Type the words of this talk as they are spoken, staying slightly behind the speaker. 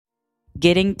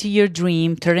getting to your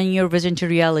dream, turning your vision to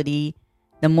reality,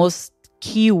 the most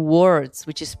key words,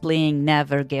 which is playing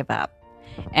never give up.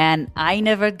 And I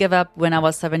never gave up when I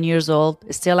was 7 years old.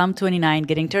 Still, I'm 29,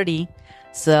 getting 30.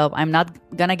 So I'm not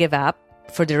going to give up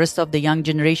for the rest of the young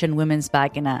generation women's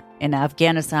back in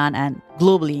Afghanistan and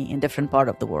globally in different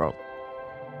parts of the world.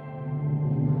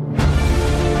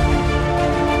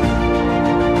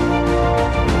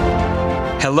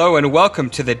 Hello and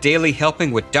welcome to the Daily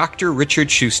Helping with Dr.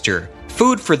 Richard Schuster.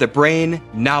 Food for the brain,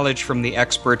 knowledge from the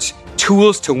experts,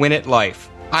 tools to win at life.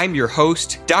 I'm your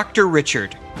host, Dr.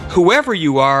 Richard. Whoever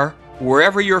you are,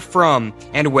 wherever you're from,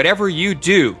 and whatever you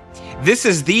do, this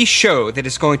is the show that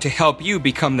is going to help you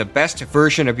become the best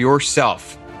version of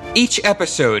yourself. Each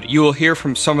episode, you will hear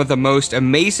from some of the most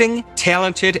amazing,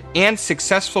 talented, and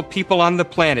successful people on the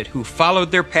planet who followed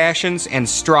their passions and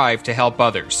strive to help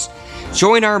others.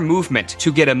 Join our movement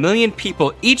to get 1 million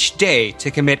people each day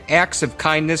to commit acts of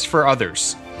kindness for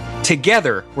others.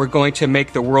 Together, we're going to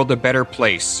make the world a better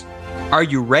place. Are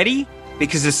you ready?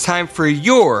 Because it's time for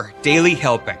your Daily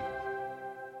Helping.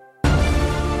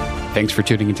 Thanks for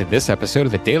tuning into this episode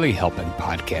of the Daily Helping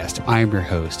Podcast. I'm your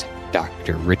host,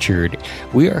 Dr. Richard.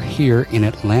 We are here in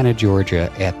Atlanta, Georgia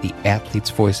at the Athlete's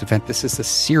Voice event. This is a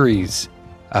series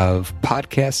of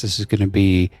podcasts. This is going to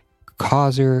be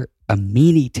Kawser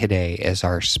Amine today as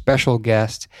our special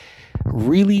guest.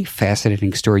 Really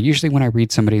fascinating story. Usually when I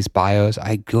read somebody's bios,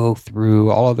 I go through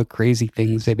all of the crazy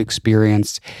things they've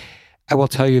experienced. I will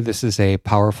tell you this is a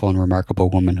powerful and remarkable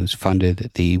woman who's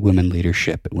funded the Women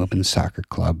Leadership and Women's Soccer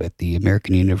Club at the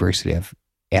American University of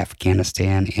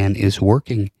Afghanistan and is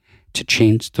working to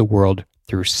change the world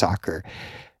through soccer.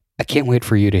 I can't wait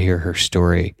for you to hear her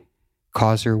story.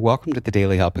 Kawser, welcome to the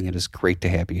Daily Helping. It is great to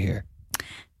have you here.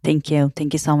 Thank you.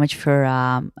 Thank you so much for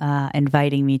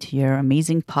inviting me to your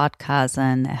amazing podcast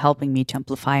and helping me to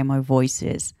amplify my voice.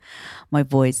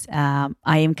 I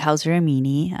am Kawser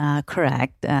Amine,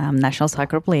 correct, national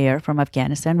soccer player from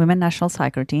Afghanistan, women's national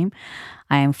soccer team.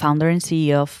 I am founder and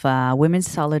CEO of Women's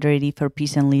Solidarity for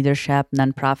Peace and Leadership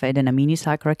nonprofit and Amine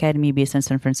Soccer Academy based in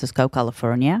San Francisco,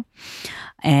 California.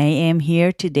 I am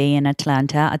here today in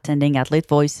Atlanta attending Athlete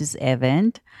Voices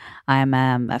event. I'm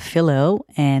a fellow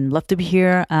and love to be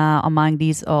here among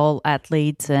these all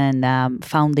athletes and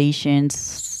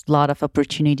foundations. A lot of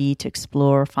opportunity to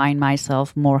explore, find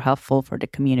myself more helpful for the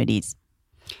communities.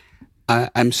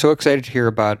 I'm so excited to hear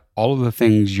about all of the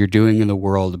things you're doing in the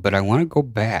world, but I want to go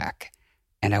back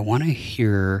and I want to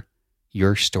hear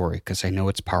your story because I know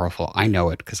it's powerful. I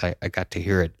know it because I got to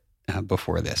hear it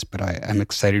before this, but I'm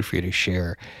excited for you to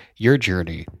share your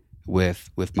journey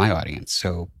with my audience.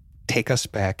 So take us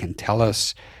back and tell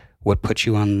us what put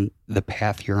you on the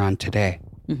path you're on today.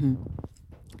 Mm-hmm.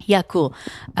 Yeah, cool.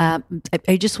 I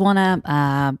just want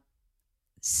to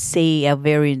say a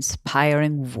very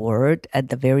inspiring word at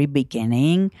the very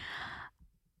beginning.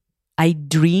 I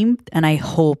dreamed and I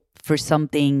hoped for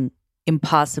something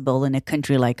impossible in a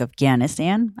country like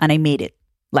Afghanistan, and I made it,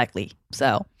 luckily.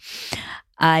 So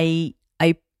I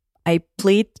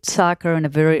played soccer at a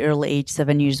very early age,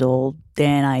 7 years old.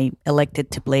 Then I elected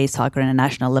to play soccer on a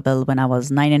national level when I was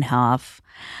 9.5.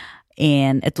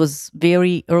 And it was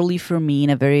very early for me in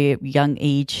a very young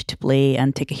age to play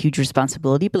and take a huge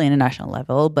responsibility playing a national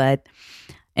level.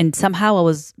 And somehow I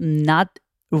was not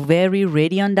very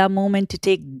ready on that moment to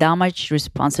take that much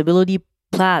responsibility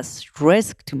plus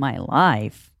risk to my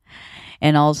life.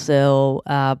 And also,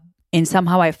 and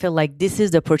somehow I felt like this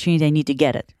is the opportunity I need to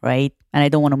get it, right? And I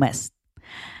don't want to miss.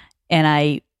 And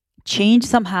I changed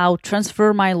somehow,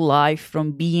 transfer my life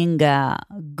from being a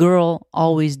girl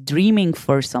always dreaming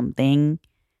for something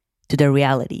to the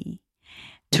reality.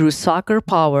 Through soccer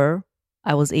power,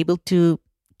 I was able to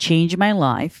change my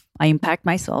life. I impact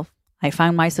myself. I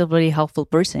found myself a very helpful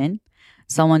person,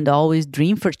 someone that always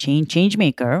dreamed for change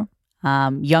maker,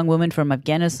 young woman from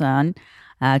Afghanistan,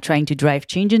 trying to drive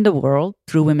change in the world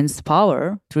through women's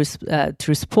power,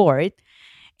 through sport.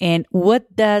 And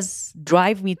what does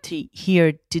drive me to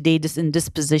here today, in this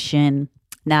position?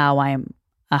 Now I'm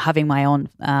having my own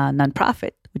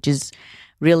nonprofit, which is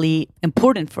really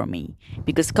important for me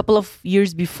because a couple of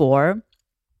years before,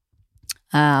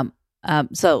 so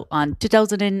on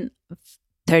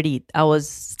 2013, I was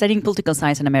studying political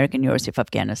science at American University of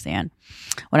Afghanistan.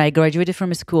 When I graduated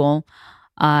from school,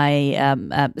 I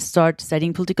started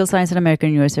studying political science at American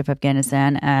University of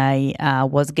Afghanistan. I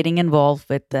was getting involved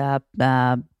with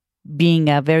being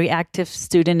a very active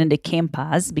student in the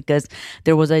campus because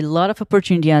there was a lot of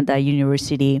opportunity at that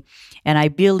university. And I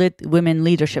built it Women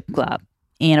Leadership Club.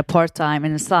 And a part-time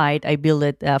and aside, I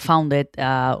founded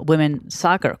Women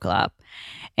Soccer Club.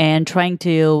 And trying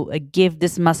to give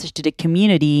this message to the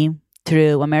community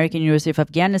through American University of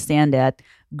Afghanistan that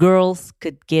girls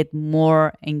could get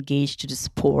more engaged to the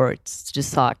sports, to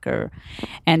soccer,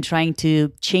 and trying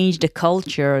to change the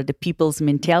culture, the people's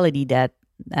mentality that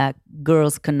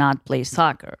girls cannot play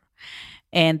soccer.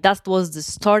 And that was the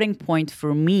starting point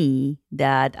for me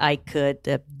that I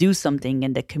could do something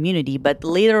in the community. But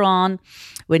later on,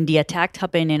 when the attack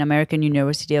happened in American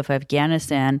University of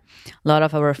Afghanistan, a lot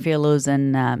of our fellows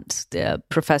and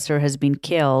professor has been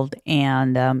killed,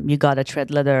 and you got a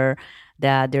threat letter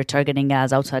that they're targeting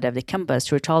us outside of the campus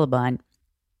through Taliban.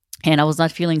 And I was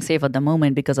not feeling safe at the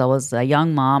moment because I was a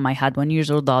young mom. I had 1 year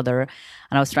old daughter,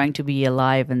 and I was trying to be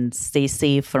alive and stay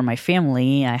safe for my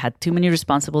family. I had too many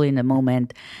responsibilities in the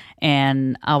moment,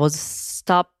 and I was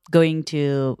stopped going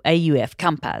to AUF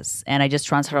campus, and I just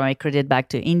transferred my credit back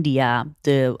to India,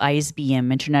 the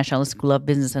ISBM, International School of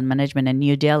Business and Management in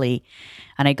New Delhi.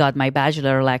 And I got my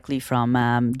bachelor luckily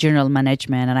from general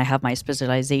management, and I have my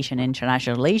specialization in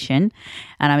international relations.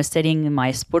 And I'm studying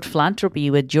my sport philanthropy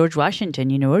with George Washington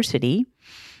University.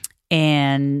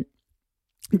 And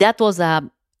that was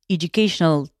a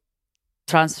educational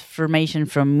transformation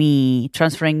from me,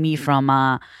 transferring me from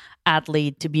a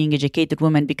athlete to being educated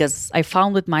woman, because I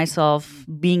found with myself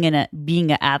being an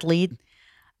athlete,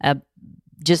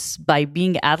 just by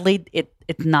being an athlete,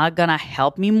 it's not gonna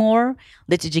help me more.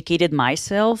 Let's educate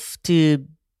myself to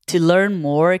learn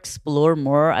more, explore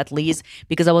more, at least,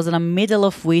 because I was in the middle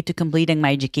of way to completing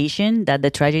my education, that the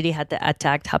tragedy had the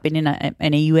attack happened in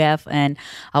a UF, and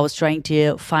I was trying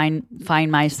to find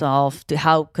myself to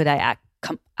how could I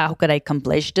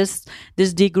accomplish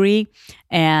this degree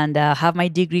and have my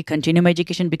degree, continue my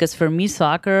education, because for me,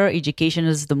 soccer education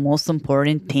is the most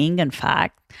important thing, in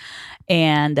fact.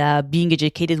 And being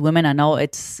educated women, I know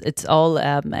it's all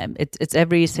it's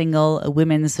every single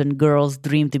women's and girls'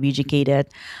 dream to be educated,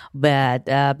 but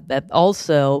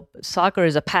also soccer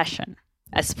is a passion.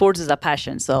 Sports is a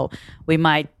passion, so we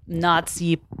might not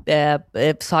see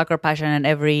soccer passion in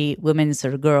every women's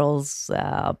or girl's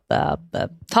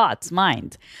thoughts,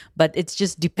 mind, but it's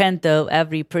just depend of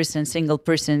every person, single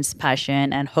person's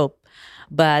passion and hope.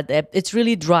 But it's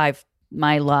really drive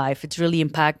my life. It's really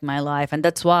impact my life, and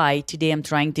that's why today I'm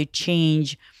trying to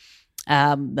change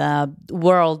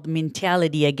world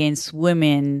mentality against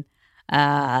women.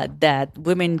 That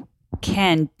women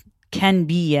can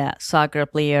be a soccer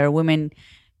player, women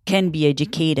can be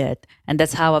educated, and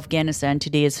that's how Afghanistan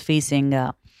today is facing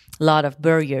a lot of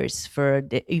barriers for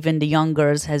even the young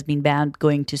girls has been banned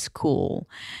going to school,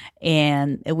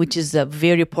 and which is a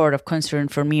very part of concern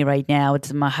for me right now.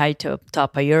 It's my high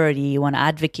top priority. I want to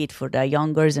advocate for the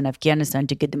young girls in Afghanistan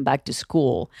to get them back to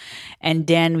school, and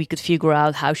then we could figure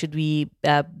out how should we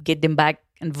get them back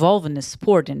involved in the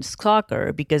sport and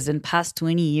soccer, because in past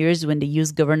 20 years when the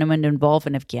youth government involved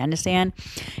in Afghanistan,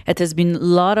 it has been a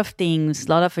lot of things, a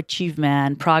lot of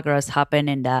achievement, progress happen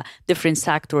in the different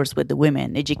sectors with the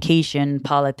women, education,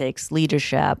 politics,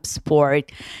 leadership,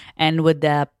 sport. And with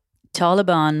the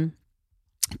Taliban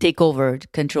take over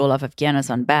control of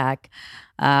Afghanistan back,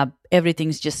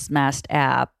 everything's just messed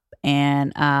up.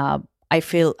 And I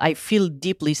feel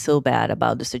deeply so bad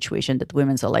about the situation that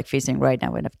women are like facing right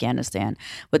now in Afghanistan,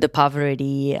 with the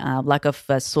poverty, lack of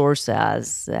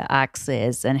sources,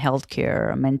 access, and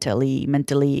healthcare,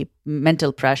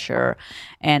 mental pressure,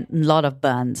 and a lot of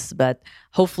bans. But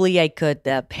hopefully, I could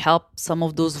help some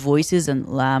of those voices and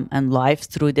lives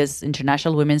through this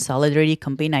International Women's Solidarity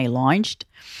campaign I launched.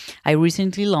 I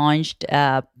recently launched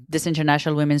this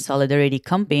International Women's Solidarity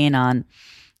campaign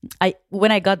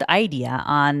when I got the idea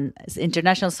on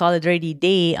International Solidarity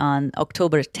Day on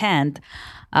October 10th,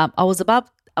 I was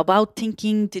about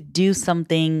thinking to do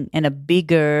something in a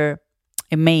bigger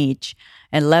image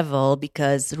and level,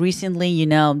 because recently,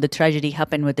 the tragedy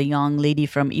happened with a young lady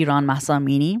from Iran, Mahsa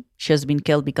Amine. She has been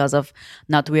killed because of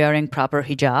not wearing proper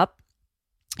hijab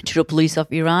through police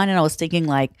of Iran. And I was thinking,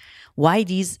 like, why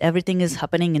everything is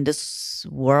happening in this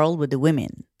world with the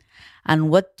women?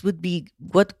 And what would be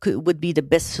the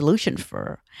best solution for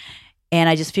her? And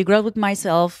I just figured out with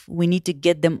myself, we need to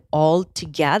get them all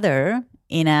together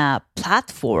in a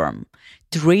platform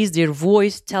to raise their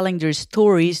voice, telling their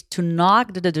stories, to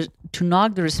knock the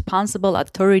responsible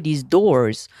authorities'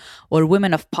 doors or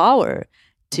women of power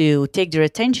to take their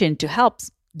attention to help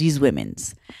these women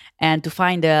and to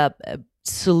find a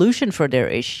solution for their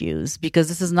issues, because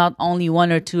this is not only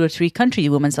one or two or three countries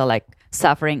women are like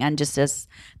suffering injustice,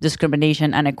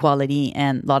 discrimination, inequality,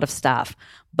 and a lot of stuff.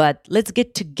 But let's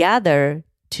get together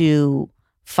to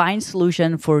find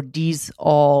solution for these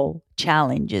all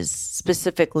challenges,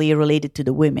 specifically related to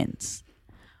the women's.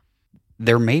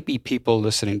 There may be people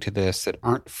listening to this that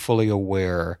aren't fully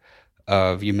aware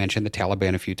of, you mentioned the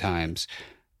Taliban a few times,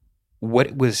 what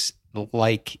it was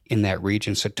like in that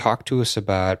region. So talk to us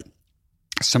about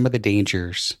some of the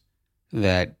dangers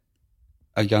that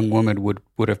a young woman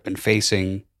would have been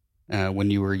facing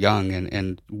when you were young,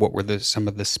 and what were some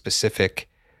of the specific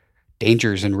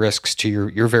dangers and risks to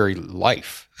your very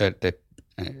life that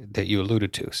you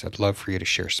alluded to. So I'd love for you to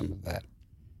share some of that.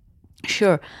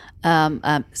 Sure.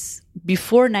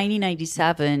 Before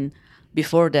 1997,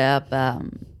 before the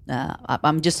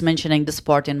I'm just mentioning this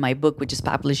part in my book, which is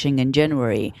publishing in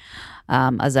January,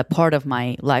 as a part of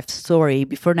my life story.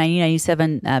 Before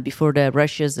 1997, before the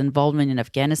Russia's involvement in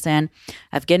Afghanistan,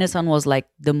 Afghanistan was like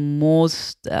the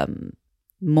most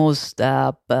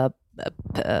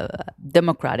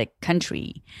democratic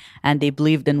country, and they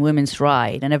believed in women's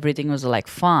rights, and everything was like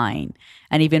fine.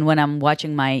 And even when I'm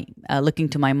watching looking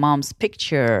to my mom's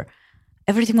picture,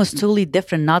 everything was totally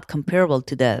different, not comparable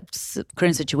to the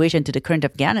current situation, to the current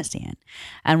Afghanistan.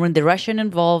 And when the Russian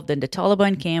involved, then the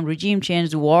Taliban came, regime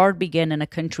changed, war began in a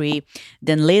country.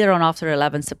 Then later on, after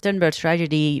 11 September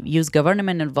tragedy, U.S.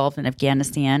 government involved in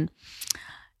Afghanistan.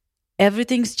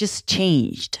 Everything's just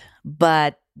changed.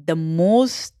 But the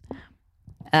most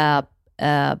part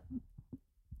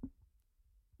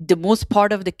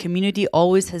of the community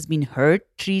always has been hurt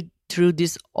through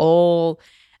this all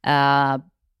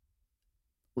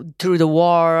through the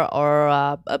war,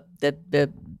 or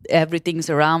the everything's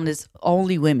around is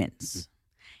only women's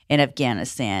in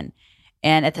Afghanistan.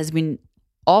 And it has been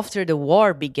after the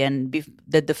war began,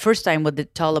 the first time when the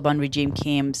Taliban regime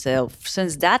came. So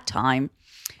since that time,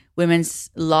 women's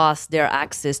lost their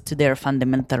access to their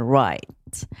fundamental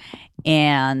rights.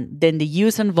 And then the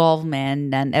youth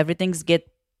involvement, and everything's get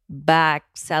back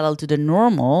settled to the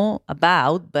normal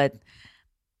but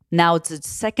now it's the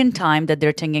second time that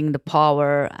they're taking the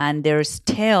power, and they're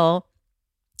still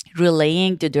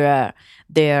relaying to their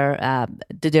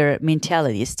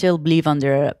mentality, still believe on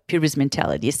their previous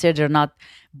mentality. Still, they're not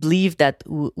believe that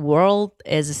world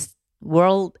is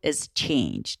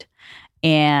changed.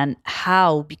 And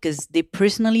how? Because they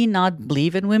personally not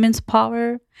believe in women's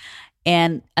power.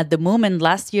 And at the moment,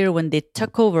 last year, when they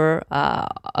took over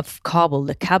of Kabul,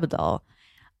 the capital,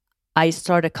 I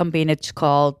started a campaign. It's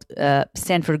called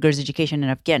Stand for Girls' Education in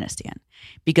Afghanistan,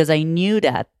 because I knew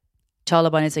that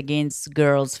Taliban is against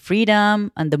girls'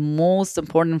 freedom, and the most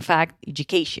important fact,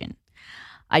 education.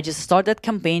 I just started that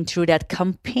campaign. Through that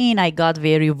campaign, I got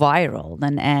very viral,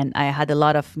 and I had a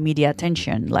lot of media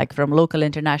attention, like from local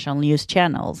international news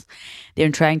channels.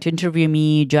 They're trying to interview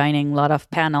me, joining a lot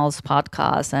of panels,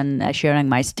 podcasts, and sharing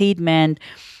my statement.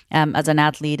 As an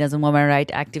athlete, as a woman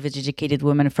rights activist, educated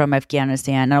woman from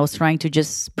Afghanistan. I was trying to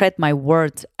just spread my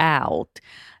words out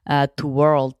to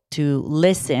world, to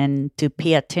listen, to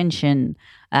pay attention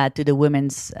to the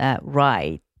women's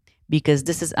right, because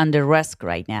this is under risk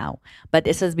right now. But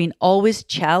this has been always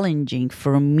challenging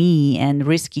for me and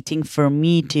risky thing for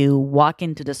me to walk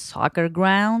into the soccer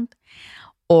ground,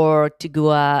 or to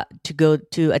go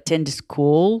to attend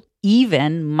school,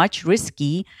 even much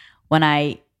risky when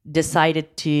I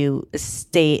decided to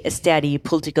study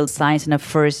political science in a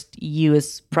first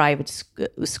U.S. private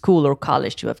school or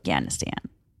college to Afghanistan.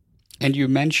 And you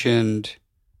mentioned,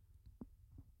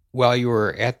 while you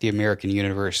were at the American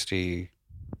University,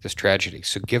 this tragedy.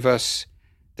 So give us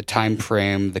the time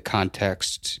frame, the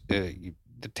context. The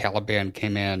Taliban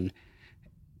came in.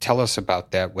 Tell us about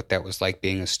that, what that was like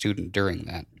being a student during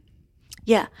that.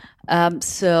 Yeah.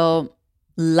 So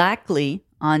luckily,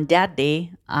 on that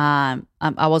day, I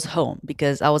was at home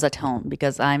because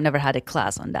I never had a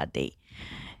class on that day.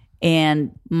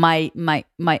 And my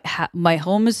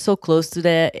home is so close to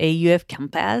the AUF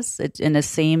campus. It's in the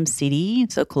same city,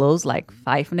 so close, like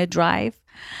 5-minute drive.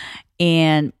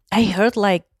 And I heard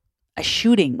like a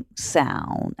shooting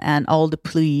sound, and all the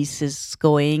police is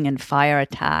going, and fire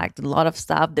attack, a lot of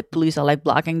stuff. The police are like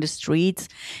blocking the streets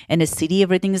in the city.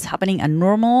 Everything is happening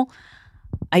unnormal.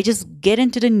 I just get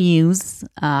into the news,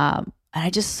 and I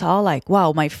just saw like,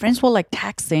 wow, my friends were like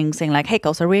texting, saying like, hey,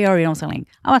 Kawser, where are you? I'm saying like,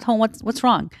 I'm at home. What's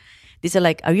wrong? They said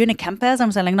like, are you in a campus?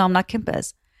 I'm saying like, no, I'm not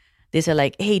campus. They said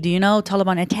like, hey, do you know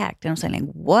Taliban attacked? And I'm saying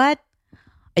like, what?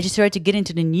 I just started to get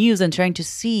into the news and trying to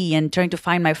see and trying to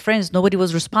find my friends. Nobody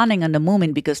was responding on the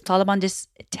moment because Taliban just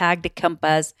attacked the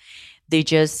campus. They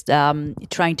just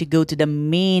trying to go to the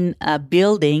main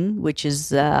building, which is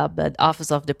the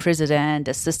office of the president,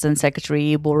 assistant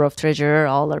secretary, board of treasurer,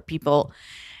 all our people,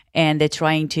 and they're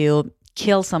trying to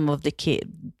kill some of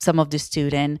the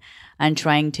student, and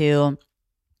trying to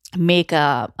make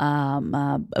a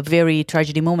very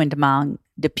tragedy moment among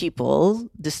the people,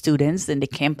 the students in the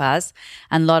campus,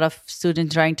 and a lot of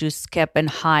students trying to escape and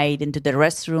hide into the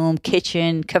restroom,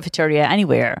 kitchen, cafeteria,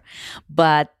 anywhere.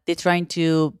 But they're trying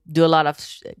to do a lot of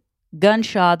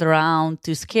gunshot around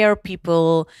to scare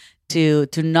people to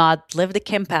not leave the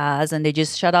campus, and they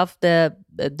just shut off the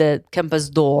campus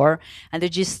door, and they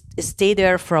just stay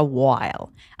there for a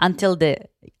while until the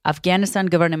Afghanistan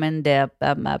government, the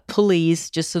police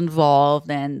just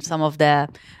involved, and some of the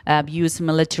U.S.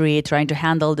 military trying to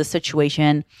handle the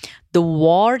situation. The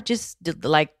war just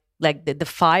like the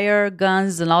fire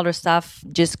guns and other stuff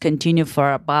just continued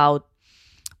for about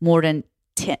more than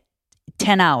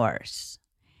 10 hours,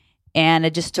 and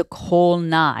it just took whole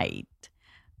night,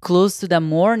 close to the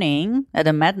morning at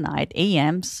the midnight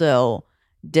a.m. So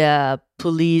the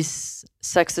police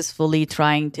successfully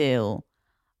trying to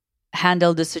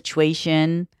handle the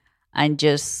situation and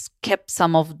just kept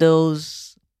some of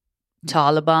those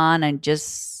Taliban and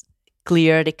just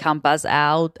clear the campus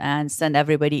out and send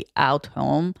everybody out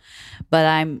home. But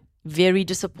I'm very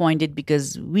disappointed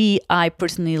because I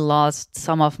personally lost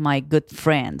some of my good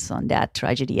friends on that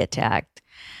tragedy attack.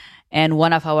 And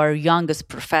one of our young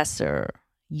professor,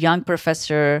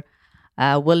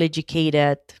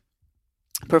 well-educated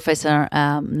Professor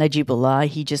Najibullah,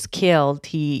 he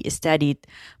studied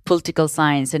political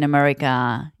science in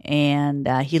America, and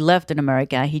he left in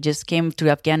America. He just came to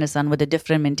Afghanistan with a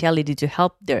different mentality to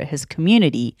help his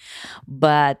community,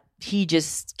 but he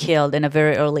just killed in a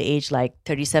very early age, like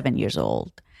 37 years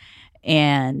old.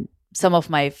 And some of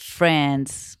my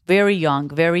friends, very young,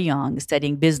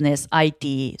 studying business,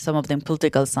 IT, some of them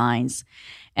political science,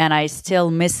 and I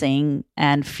still missing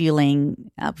and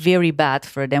feeling very bad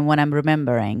for them when I'm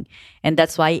remembering. And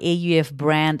that's why AUF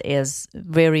brand is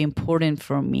very important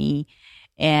for me.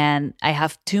 And I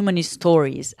have too many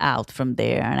stories out from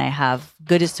there. And I have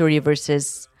good story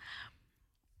versus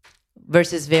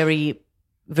very,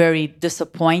 very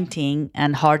disappointing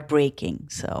and heartbreaking.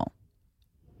 So.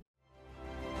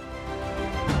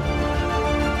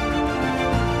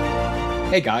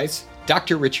 Hey guys,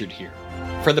 Dr. Richard here.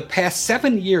 For the past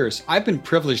 7 years, I've been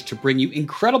privileged to bring you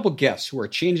incredible guests who are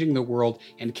changing the world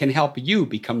and can help you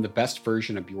become the best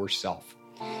version of yourself.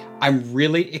 I'm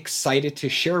really excited to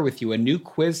share with you a new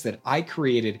quiz that I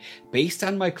created based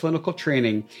on my clinical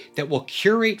training that will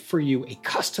curate for you a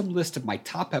custom list of my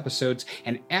top episodes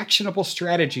and actionable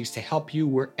strategies to help you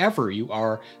wherever you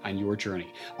are on your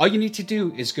journey. All you need to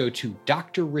do is go to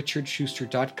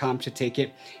drrichardschuster.com to take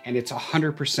it, and it's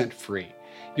 100% free.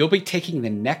 You'll be taking the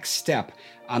next step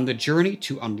on the journey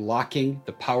to unlocking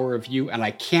the power of you, and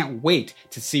I can't wait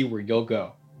to see where you'll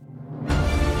go.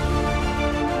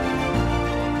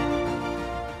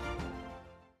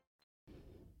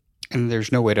 And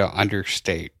there's no way to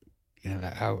understate,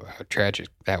 how tragic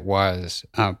that was.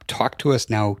 Talk to us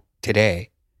now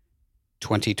today,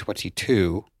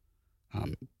 2022.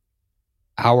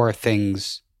 How are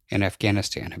things in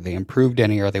Afghanistan? Have they improved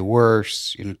any? Are they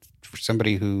worse? For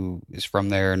somebody who is from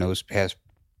there, has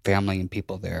family and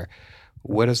people there,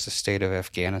 what is the state of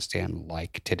Afghanistan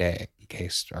like today, in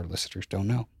case our listeners don't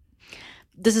know?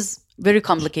 This is very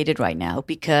complicated right now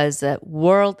because the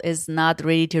world is not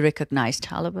ready to recognize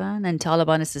Taliban, and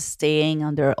Taliban is staying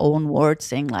on their own words,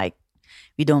 saying like,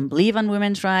 we don't believe in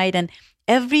women's rights. And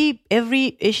every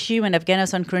issue in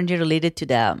Afghanistan currently related to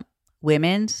the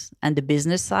women's and the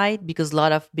business side, because a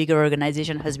lot of bigger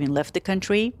organization has been left the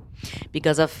country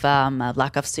because of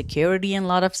lack of security and a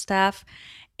lot of stuff.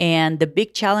 And the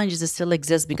big challenges still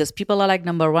exist because people are like,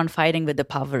 number one, fighting with the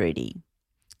poverty.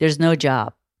 There's no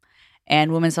job.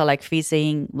 And women are like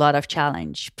facing a lot of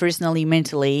challenge, personally,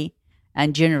 mentally,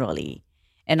 and generally.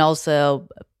 And also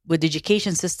with the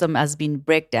education system has been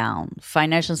breakdown,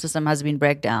 financial system has been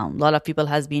breakdown. A lot of people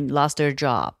has been lost their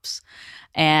jobs.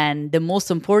 And the most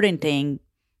important thing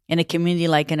in a community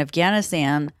like in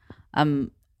Afghanistan,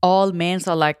 all men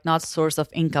are like not source of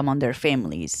income on their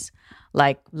families.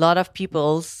 Like a lot of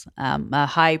people's a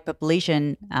high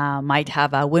population might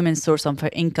have a women's source of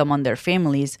income on their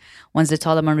families. Once the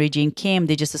Taliban regime came,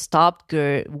 they just stopped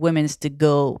women to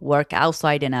go work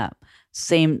outside in a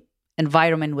same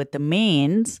environment with the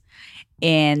men's,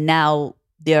 and now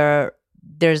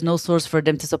there's no source for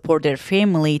them to support their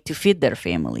family, to feed their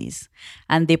families.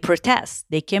 And they protest.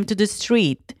 They came to the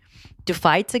street to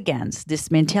fight against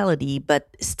this mentality, but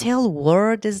still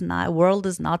world is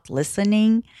not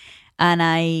listening. And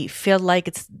I feel like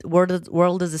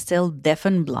world is still deaf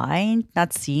and blind,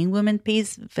 not seeing women's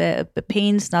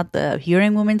pains, not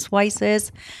hearing women's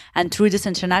voices. And through this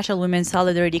International Women's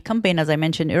Solidarity Campaign, as I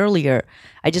mentioned earlier,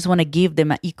 I just want to give them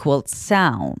an equal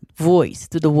voice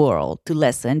to the world to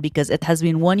listen, because it has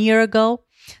been 1 year ago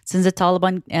since the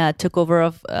Taliban took over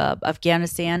of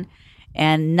Afghanistan,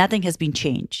 and nothing has been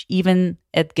changed. Even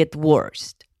it get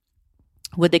worse.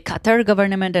 With the Qatar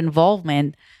government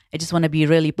involvement, I just want to be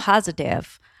really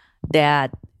positive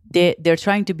that they're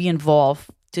trying to be involved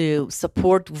to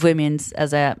support women's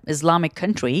as a Islamic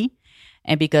country.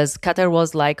 And because Qatar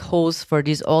was like host for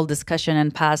this all discussion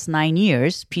in past 9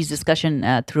 years, peace discussion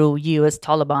through U.S.,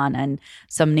 Taliban, and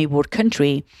some neighbor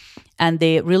country, and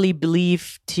they really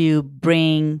believe to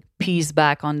bring peace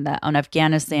back on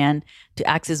Afghanistan, to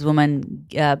access women,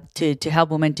 to help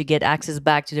women to get access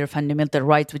back to their fundamental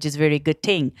rights, which is a very good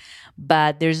thing.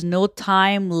 But there's no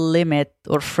time limit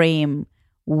or frame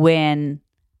when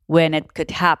it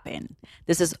could happen.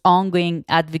 This is ongoing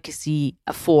advocacy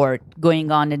effort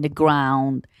going on in the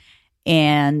ground.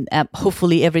 And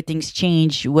hopefully everything's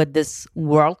changed with this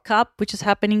World Cup, which is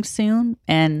happening soon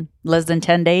in less than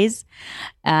 10 days.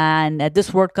 And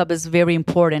this World Cup is very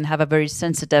important, have a very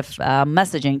sensitive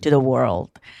messaging to the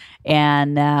world.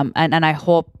 And I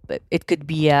hope it could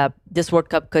be this World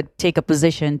Cup could take a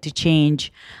position to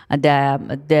change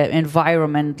the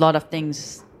environment, a lot of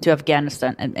things to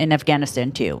Afghanistan, in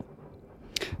Afghanistan too.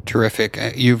 Terrific.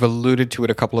 You've alluded to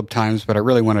it a couple of times, but I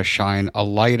really want to shine a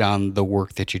light on the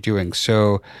work that you're doing.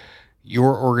 So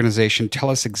your organization,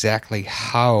 tell us exactly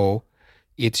how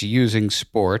it's using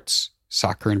sports,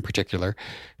 soccer in particular,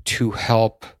 to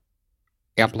help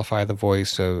amplify the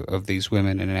voice of these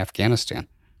women in Afghanistan.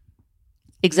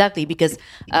 Exactly, because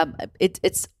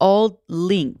it's all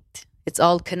linked. It's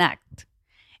all connected.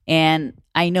 And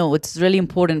I know it's really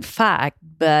important fact,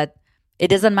 but it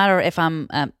doesn't matter if I'm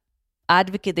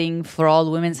advocating for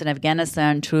all women in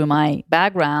Afghanistan through my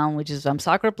background, which is I'm a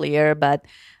soccer player, but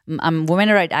I'm a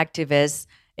women's rights activist.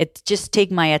 It just take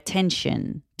my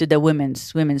attention to the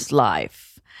women's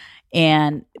life.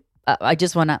 And I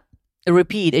just want to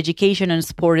repeat, education and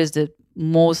sport is the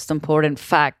most important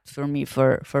fact for me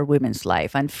for women's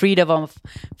life. And freedom of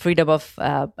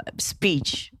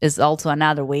speech is also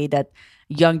another way that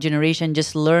young generation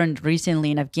just learned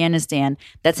recently in Afghanistan.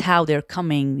 That's how they're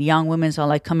coming. Young women are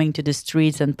like coming to the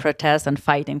streets and protest and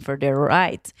fighting for their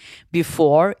rights.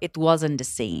 Before, it wasn't the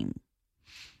same.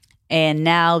 And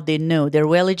now they know, they're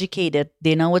well educated,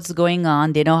 they know what's going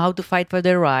on, they know how to fight for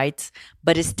their rights,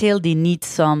 but still they need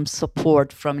some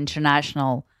support from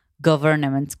international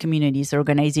governments, communities,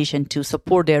 organizations to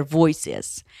support their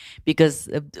voices. Because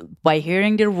by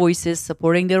hearing their voices,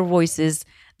 supporting their voices,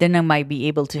 then I might be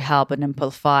able to help and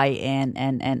amplify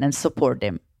and support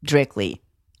them directly.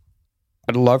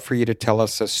 I'd love for you to tell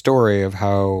us a story of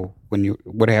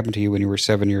what happened to you when you were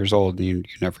 7 years old and you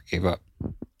never gave up.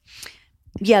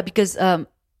 Yeah, because when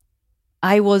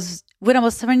I was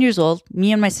 7 years old,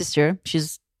 me and my sister,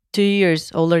 she's 2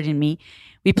 years older than me,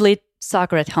 we played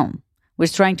soccer at home. We were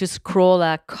trying to scroll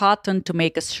a cotton to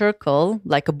make a circle,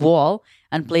 like a ball,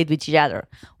 and played with each other.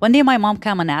 One day my mom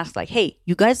came and asked, like, hey,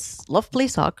 you guys love play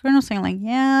soccer? And I was saying, like,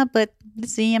 yeah, but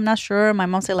let's see, I'm not sure. My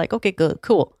mom said, like, okay, good,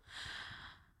 cool.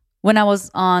 When I was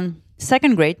on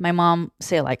second grade, my mom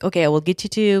said, like, okay, I will get you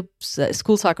to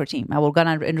school soccer team. I will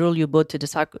gonna enroll you both to the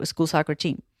school soccer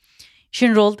team. She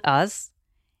enrolled us,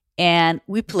 and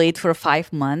we played for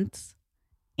 5 months.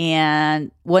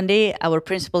 And one day, our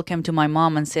principal came to my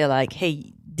mom and said, like,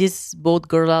 hey, these both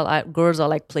girls are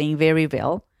like playing very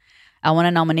well. I want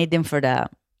to nominate them for the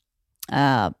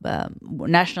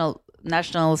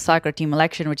national soccer team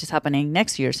election, which is happening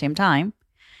next year, same time.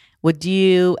 Would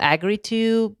you agree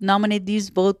to nominate these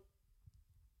both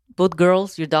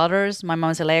girls, your daughters? My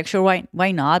mom said, like, sure,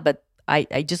 why not? But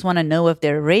I just want to know if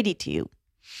they're ready to.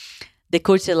 The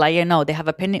coach said, like, no, they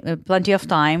have plenty of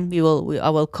time. I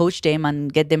will coach them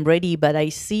and get them ready. But I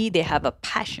see they have a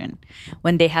passion.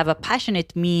 When they have a passion,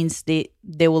 it means they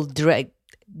will direct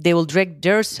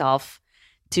themselves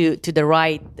to the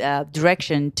right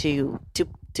direction to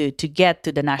get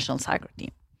to the national soccer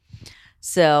team.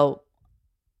 So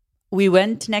we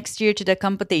went next year to the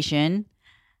competition,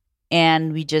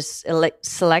 and we just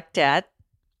selected.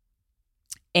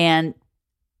 And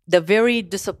the very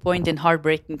disappointing,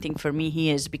 heartbreaking thing for me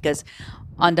here is because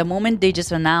on the moment they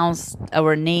just announced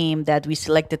our name that we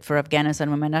selected for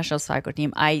Afghanistan Women's National Soccer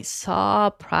Team, I saw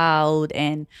proud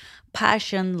and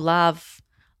passion, love,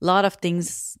 a lot of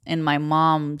things in my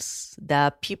mom's,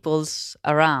 the people's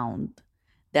around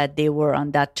that they were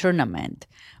on that tournament.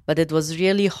 But it was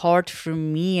really hard for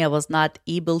me. I was not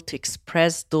able to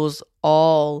express those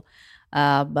all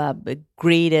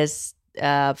greatest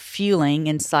feeling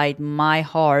inside my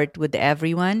heart with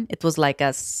everyone. It was like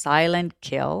a silent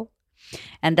kill.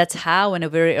 And that's how in a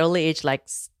very early age, like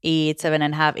 8,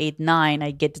 7.5, 8, 9,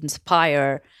 I get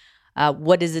inspired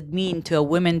what does it mean to a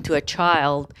woman, to a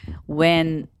child,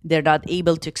 when they're not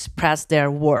able to express their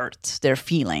words, their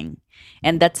feeling.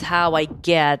 And that's how I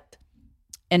get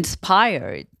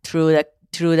inspired through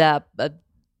the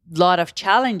lot of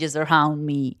challenges around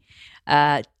me,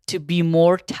 to be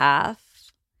more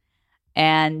tough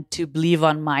and to believe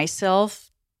on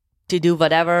myself, to do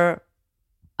whatever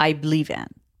I believe in.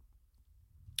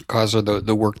 Kawser,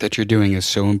 the work that you're doing is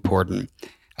so important.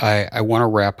 I want to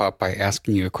wrap up by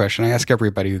asking you a question. I ask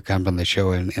everybody who comes on the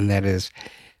show, and that is,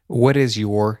 what is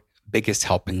your biggest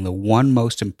helping, the one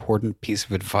most important piece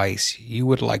of advice you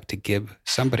would like to give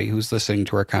somebody who's listening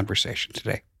to our conversation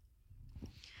today?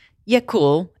 Yeah,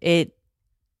 cool. It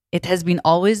has been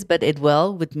always, but it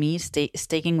will with me,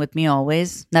 sticking with me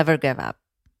always. Never give up.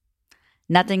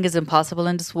 Nothing is impossible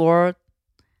in this world.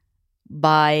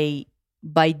 By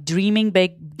dreaming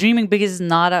big is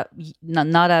not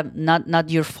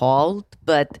your fault,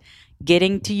 but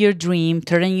getting to your dream,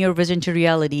 turning your vision to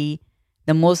reality,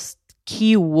 the most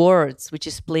key words, which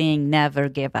is playing never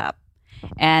give up.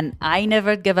 And I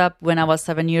never give up when I was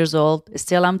 7 years old.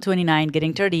 Still, I'm 29,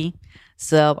 getting 30.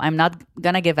 So I'm not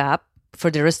gonna give up for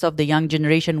the rest of the young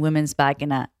generation, women's back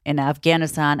in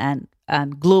Afghanistan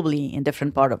and globally in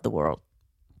different part of the world.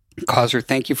 Kawser,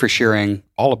 thank you for sharing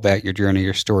all of that, your journey,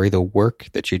 your story, the work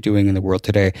that you're doing in the world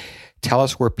today. Tell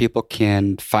us where people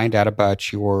can find out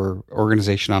about your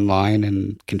organization online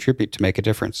and contribute to make a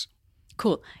difference.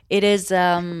 Cool. It is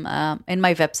in my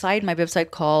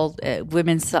website called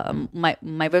Women's my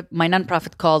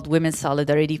nonprofit called Women's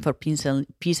Solidarity for Peace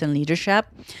and Leadership.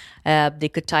 They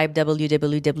could type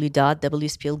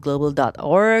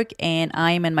www.wspglobal.org, and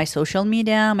I'm in my social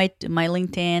media, my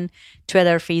LinkedIn,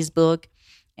 Twitter, Facebook.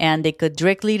 And they could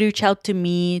directly reach out to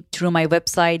me through my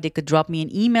website. They could drop me an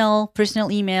email,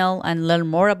 personal email, and learn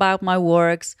more about my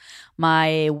works.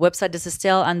 My website is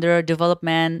still under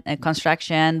development and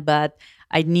construction, but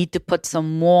I need to put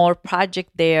some more project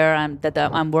there that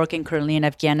I'm working currently in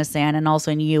Afghanistan and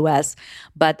also in the U.S.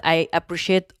 But I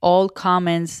appreciate all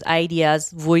comments,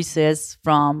 ideas, voices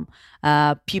from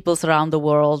peoples around the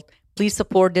world. Please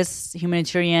support this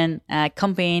humanitarian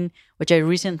campaign, which I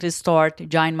recently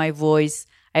started, Join My Voice.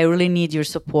 I really need your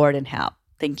support and help.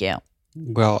 Thank you.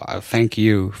 Well, thank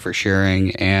you for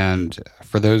sharing. And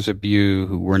for those of you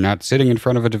who were not sitting in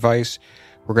front of a device,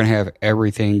 we're going to have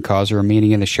everything Kawser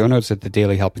Amine in the show notes at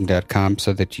thedailyhelping.com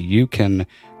so that you can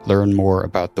learn more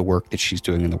about the work that she's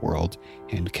doing in the world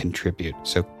and contribute.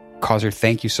 So, Kawser,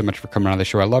 thank you so much for coming on the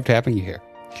show. I loved having you here.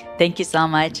 Thank you so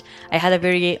much. I had a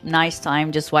very nice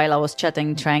time just while I was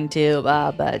chatting, trying to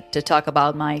talk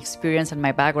about my experience and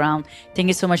my background. Thank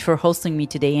you so much for hosting me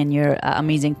today in your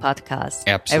amazing podcast.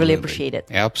 Absolutely. I really appreciate it.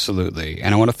 Absolutely.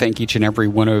 And I want to thank each and every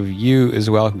one of you as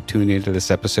well who tuned into this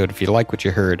episode. If you like what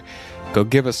you heard, go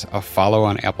give us a follow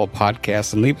on Apple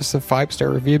Podcasts and leave us a 5-star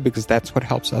review, because that's what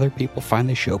helps other people find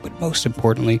the show. But most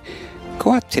importantly,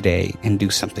 go out today and do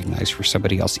something nice for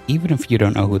somebody else, even if you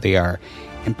don't know who they are,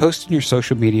 and post in your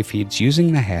social media feeds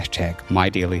using the hashtag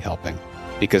MyDailyHelping,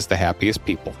 because the happiest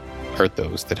people are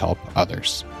those that help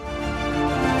others.